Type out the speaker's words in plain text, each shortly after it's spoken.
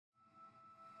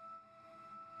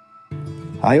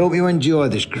I hope you enjoy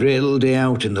this great little day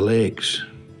out in the lakes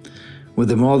with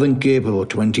the more than capable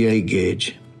 28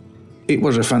 gauge. It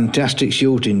was a fantastic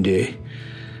shooting day,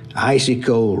 icy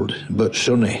cold but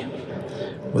sunny,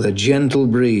 with a gentle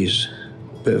breeze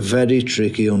but very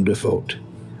tricky underfoot,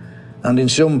 and in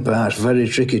some parts very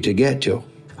tricky to get to.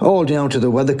 All down to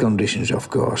the weather conditions, of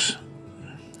course.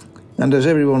 And as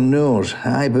everyone knows,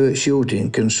 high birch shooting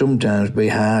can sometimes be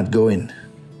hard going,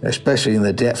 especially in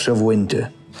the depths of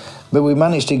winter. But we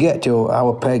managed to get to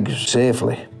our pegs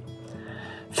safely,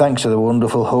 thanks to the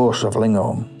wonderful hosts of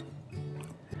Lingholm.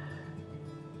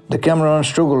 The cameraman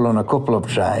struggled on a couple of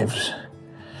drives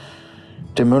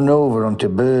to manoeuvre onto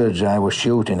birds I was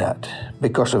shooting at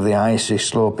because of the icy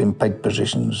sloping peg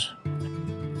positions.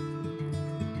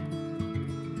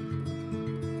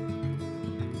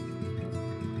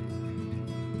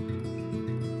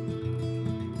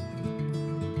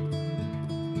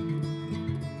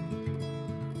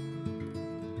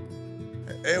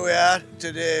 Here we are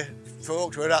today,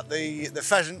 folks. We're at the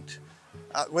pheasant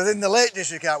within the Lake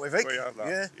District, aren't we, Vic? We are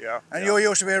that, yeah. And you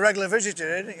used to be a regular visitor,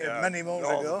 didn't you, many months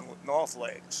ago? North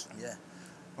Lakes. Yeah.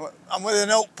 I'm with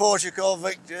an old poacher called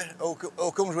Victor, who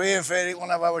comes with Ian Ferrick, one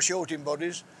of our shooting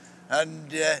buddies,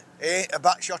 and he ain't a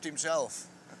back shot himself.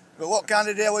 But what kind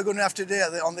of day are we going to have today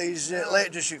on these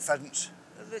Lake District pheasants?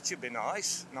 It should be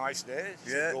nice day.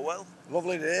 Yeah. Go well.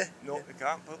 Lovely day. No, you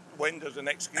can't put wind as an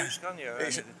excuse, can you?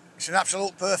 It's an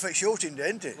absolute perfect shooting day,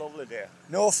 isn't it? Lovely day.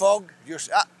 No fog,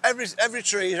 just every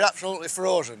tree is absolutely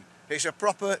frozen. It's a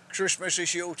proper Christmassy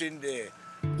shooting day.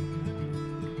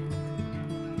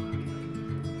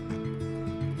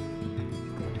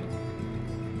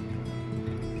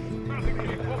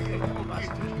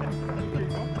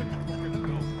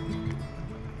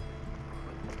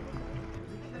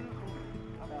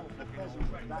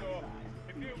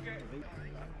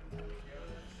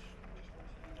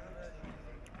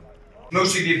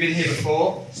 Most of you have been here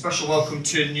before. Special welcome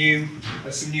to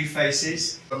some new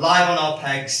faces. We're live on our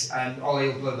pegs, and Ollie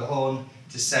will blow the horn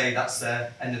to say that's the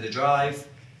end of the drive.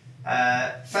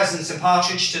 Pheasants and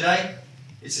partridge today.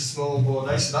 It's a small boar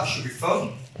day, so that should be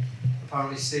fun.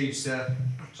 Apparently Steve's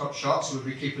top shot, so we'll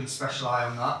be keeping a special eye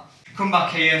on that. Come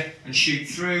back here and shoot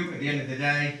through at the end of the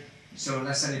day. So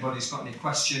unless anybody's got any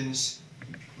questions,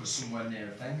 we're somewhere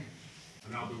near, I think.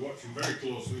 And I'll be watching very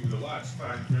closely with a large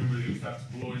fan if anybody starts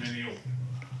blowing any up.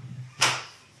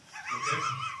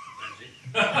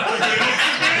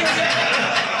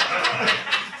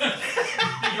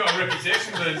 You've got a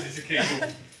reputation then to keep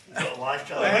up. Got a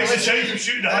lifetime. It makes a change from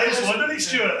shooting the highest one, doesn't it,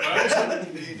 Stuart?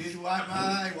 He did wipe my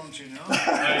eye once, you know.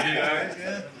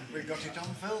 Yeah. We got it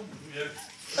on film. Yeah.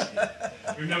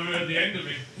 We've never heard the end of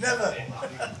it. Never.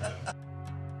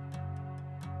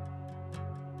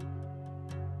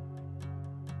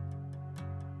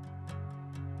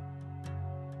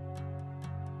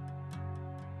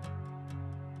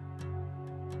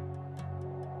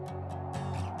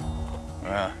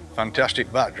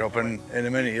 Fantastic backdrop, and in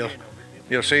a minute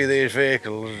you'll see these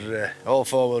vehicles, all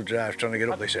four-wheel drive, trying to get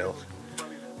up this hill.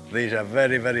 These are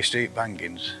very, very steep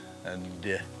bankings, and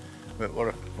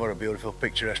what a beautiful,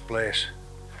 picturesque place.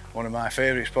 One of my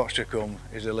favourite spots to come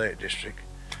is the Lake District,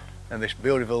 and this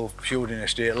beautiful shooting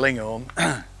estate,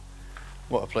 Lingholm.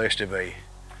 What a place to be.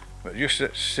 But just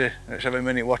let's have a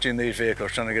minute watching these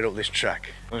vehicles trying to get up this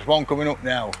track. There's one coming up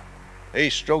now.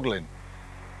 He's struggling.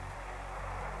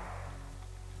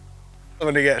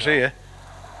 When he gets here.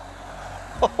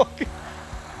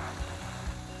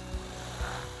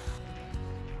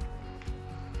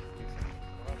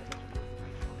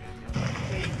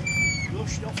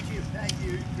 Rushed off to your peg,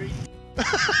 you green.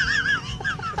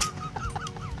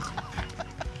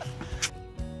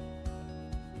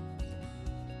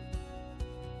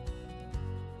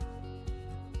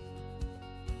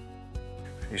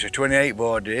 It's a 28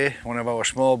 bore day, one of our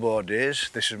small bore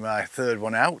days. This is my third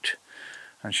one out.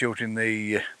 And shooting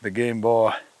the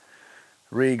Gamebore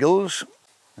Regals,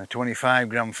 a 25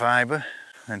 gram fibre,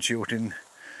 and shooting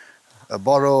a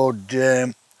borrowed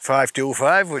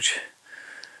 525, which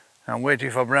I'm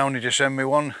waiting for Brownie to send me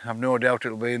one. I've no doubt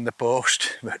it'll be in the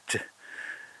post, but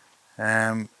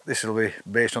this will be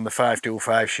based on the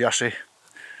 525 chassis.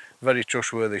 Very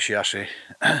trustworthy chassis,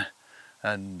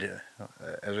 and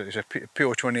as it's a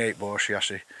pure 28 bore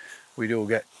chassis, we do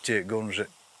get guns that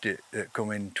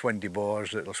come in 20 bores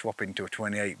that'll swap into a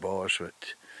 28 bores,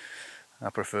 but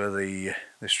I prefer the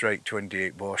straight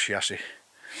 28 bore chassis.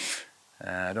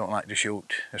 I don't like to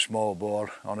shoot a small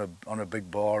bore on a big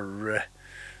bore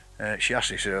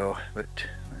chassis, so but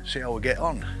let's see how we get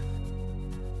on.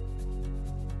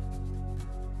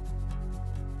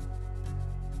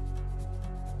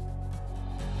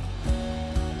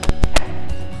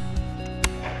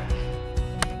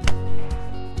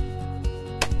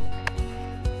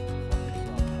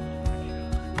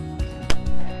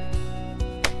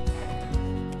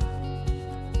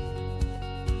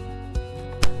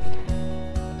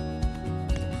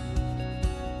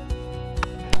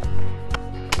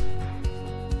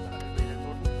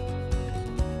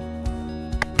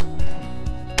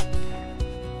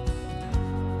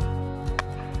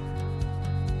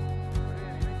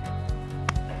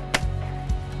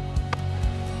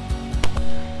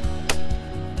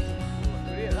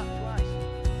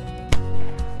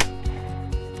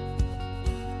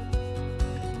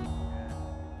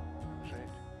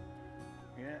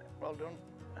 well done.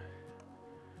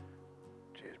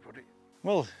 Cheers, buddy.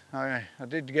 Well, I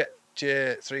did get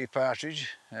 3 partridge,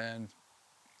 and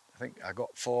I think I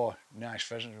got 4 nice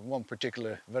pheasants, one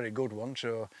particular very good one,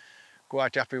 so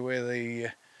quite happy with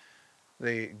the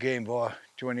Gamebore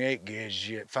 28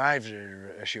 gauge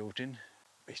 5s are shooting.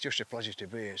 It's just a pleasure to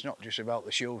be here. It's not just about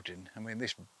the shooting. I mean,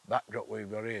 this backdrop we've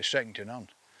got here is second to none.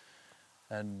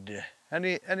 And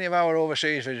any of our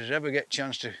overseas visitors ever get a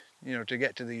chance to, you know, to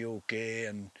get to the UK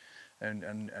and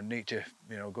need to,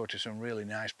 you know, go to some really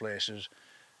nice places,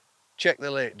 check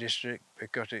the Lake District,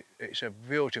 because it's a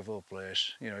beautiful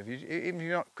place. You know, even if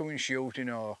you're not coming shooting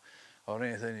or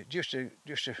anything, just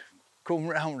to come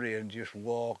round here and just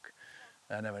walk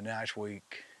and have a nice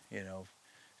week, you know,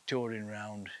 touring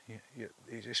round.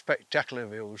 It's spectacular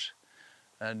views,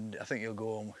 and I think you'll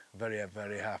go home very,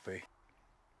 very happy.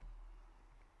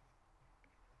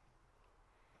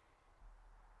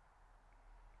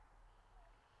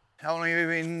 How long have you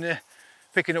been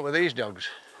picking up with these dogs?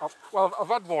 I've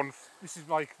had one. This is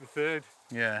like the 3rd.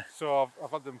 Yeah. So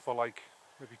I've had them for like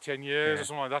maybe 10 years or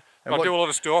something like that. And I do a lot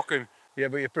of stalking. Yeah,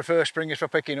 but you prefer springers for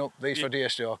picking up, these for deer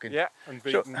stalking. Yeah, and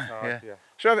beating. Yeah.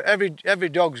 So every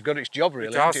dog's got its job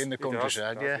really, It does, in the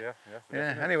countryside. it does,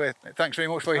 yeah. Anyway, thanks very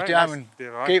much for your Right, time, nice and to be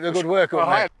around. keep the good work up,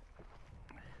 mate.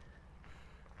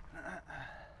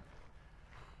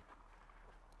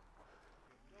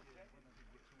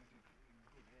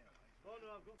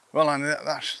 Well, and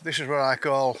this is what I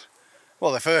call,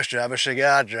 well, the first drive, a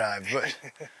cigar drive. But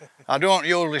I don't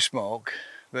usually smoke,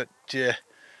 but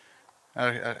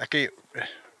I keep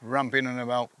ramping on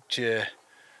about the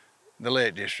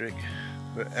Lake District.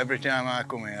 But every time I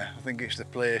come here, I think it's the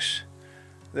place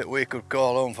that we could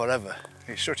call home forever.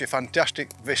 It's such a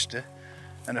fantastic vista,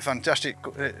 and a fantastic,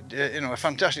 you know, a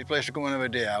fantastic place to come and have a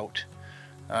day out.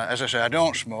 As I say, I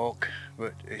don't smoke,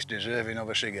 but it's deserving of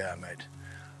a cigar, mate.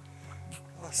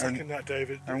 I second that,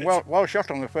 David. And well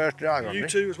shot on the first drive. You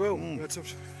too as well. That's a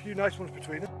few nice ones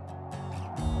between them.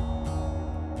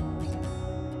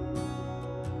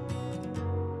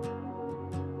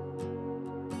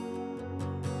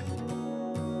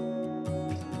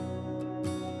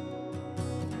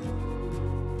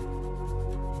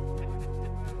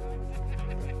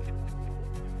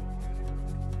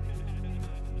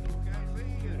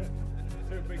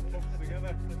 Two big pups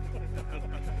together.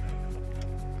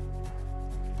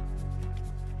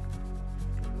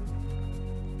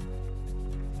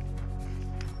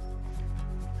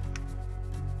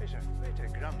 It's a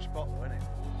grand spot though, isn't it?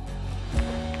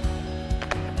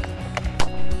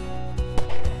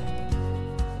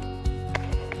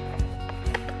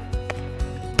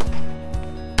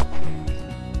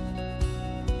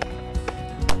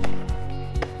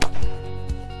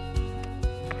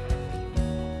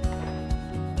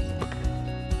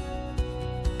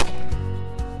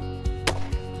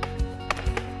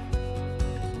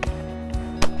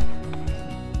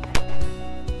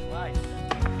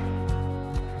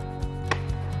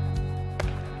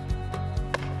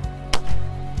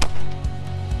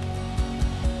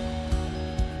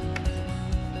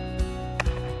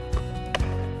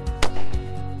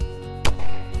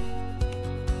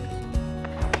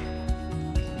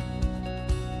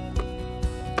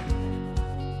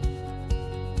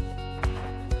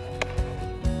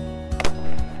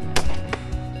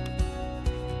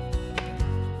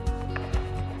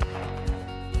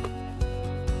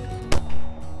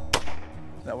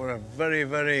 That was a very,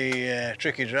 very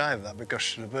tricky drive, that,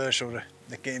 because the birds sort of,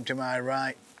 they came to my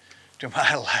right, to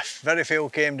my left. Very few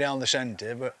came down the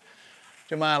centre, but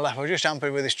to my left. I was just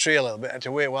hampered with this tree a little bit. I had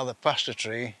to wait while they passed the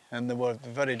tree, and there were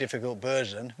very difficult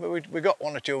birds then. But we got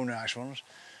 1 or 2 nice ones.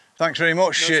 Thanks very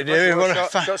much, David.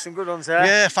 Got some good ones there.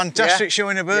 Yeah, fantastic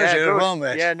showing of birds here as well,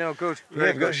 mate. Yeah, no, good.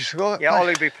 Yeah,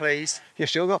 Ollie'll be pleased. You've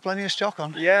still got plenty of stock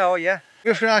on. Yeah, oh yeah.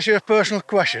 Just going to ask you a personal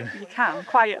question. You can,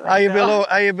 quietly.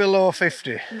 Are you below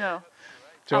 50? No,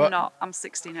 So I'm not. I'm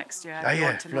 60 next year. Are You you?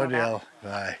 want to know Bloody that. hell.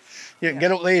 Right. You can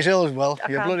get up these hills well.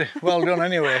 I You're can. bloody well done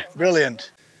anyway.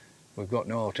 Brilliant. We've got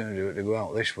no alternative but to go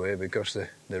out this way, because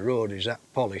the road is that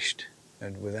polished,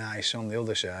 and with ice on the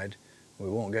other side, we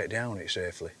won't get down it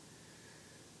safely.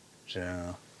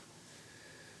 So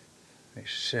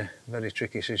it's a very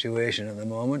tricky situation at the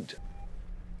moment.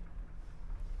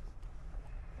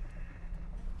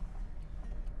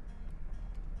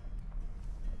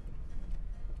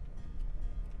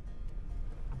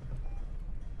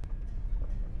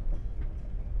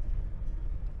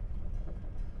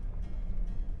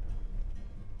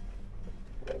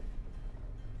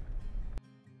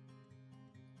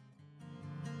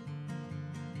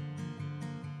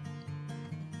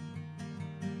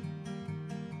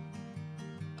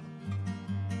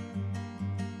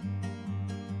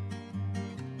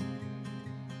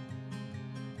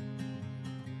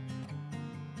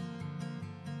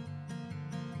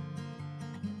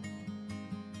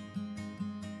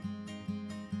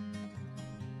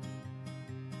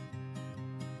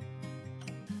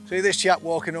 See this chap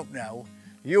walking up now,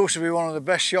 he used to be one of the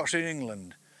best shots in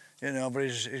England, you know, but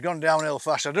he's gone downhill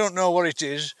fast. I don't know what it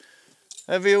is.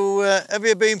 Have you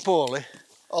been poorly?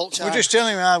 All time. We're just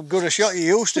telling him how good a shot you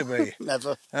used to be.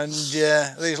 Never. And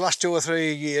these last 2 or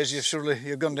 3 years,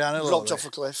 you've gone downhill. Dropped off a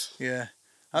cliff. Yeah.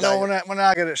 I know when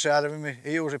I get outside of him,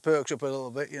 he usually perks up a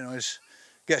little bit, you know,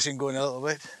 gets him going a little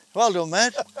bit. Well done,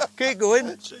 mate. Keep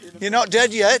going. You're not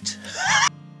dead yet.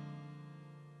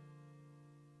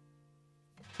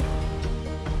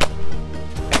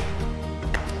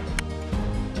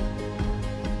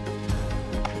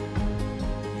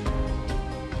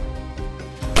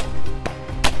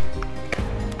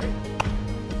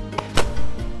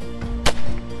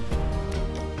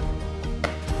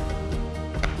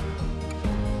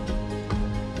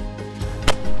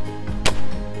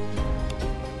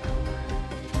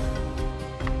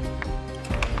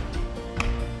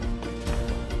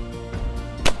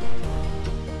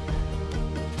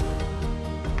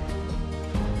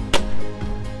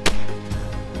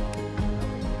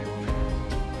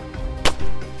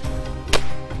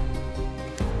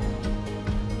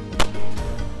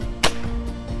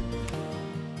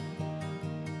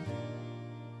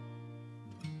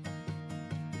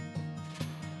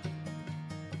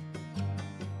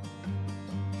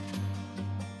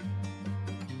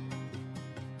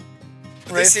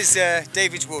 This is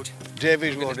David's Wood.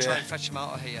 David's We're Wood, going to try yeah. and fetch him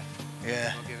out of here.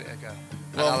 Yeah. We'll give it a go.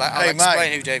 Well, And I'll hey, explain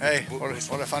Mike, who David Wood was.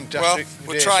 what a fantastic Well, day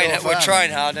we're trying. so We're far.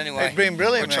 trying hard anyway. It's been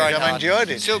brilliant, We're mate. trying I've hard. enjoyed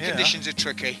it. Field yeah. conditions are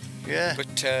tricky. Yeah. But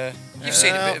you've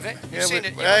seen a bit of it. You've seen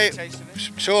it. You've Hey, had a taste of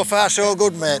it. so far so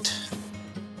good, mate.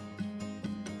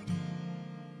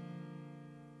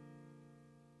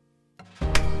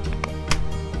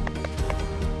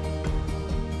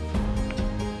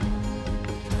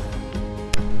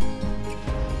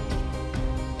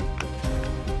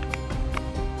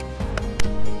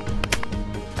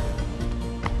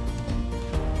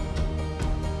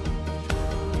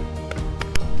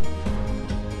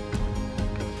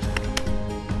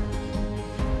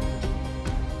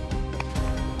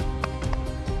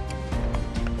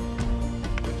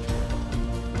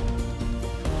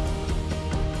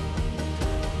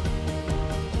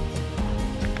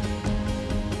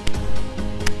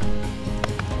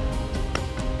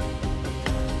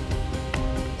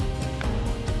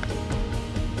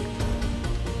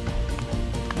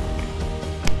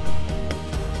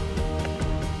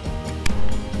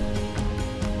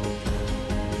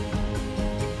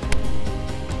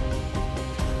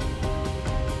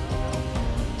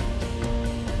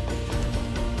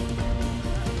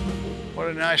 What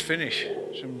a nice finish.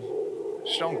 Some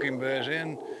stonking birds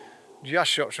in. Just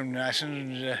shot some nice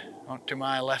ones on to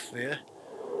my left there.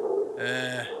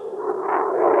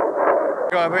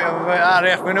 Got a bit of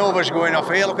RAF manoeuvres going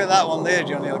off here. Look at that one there,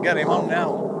 Johnny. I'll get him on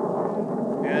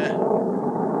now. Yeah.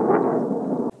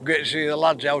 Great to see the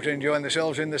lads out enjoying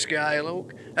themselves in the sky,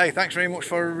 look. Hey, thanks very much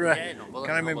for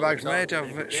carrying me bags, mate.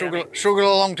 I've struggled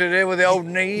along today with the old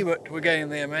knee, but we're getting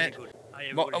there, mate.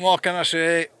 What more can I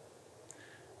say?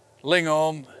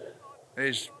 Lingham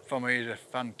is, for me, is a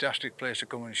fantastic place to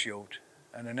come and shoot,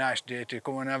 and a nice day to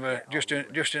come and have a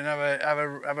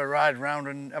have a ride round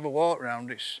and have a walk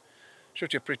round. It's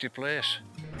such a pretty place.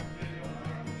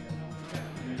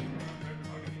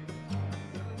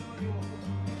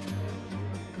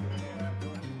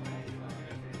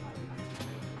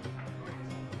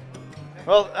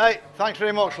 Well, hey, thanks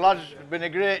very much, lads. It's been a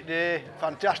great day,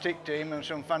 fantastic team, and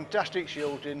some fantastic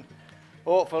shooting.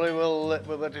 Hopefully we'll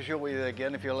be able to shoot with you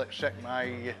again if you'll accept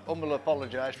my humble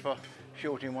apologise for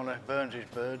shooting one of Burns'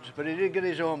 birds, but he did get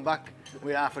his own back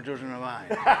with half a dozen of mine.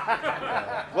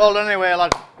 Well done anyway,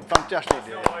 lads. Fantastic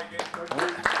day.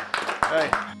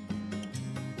 Hey.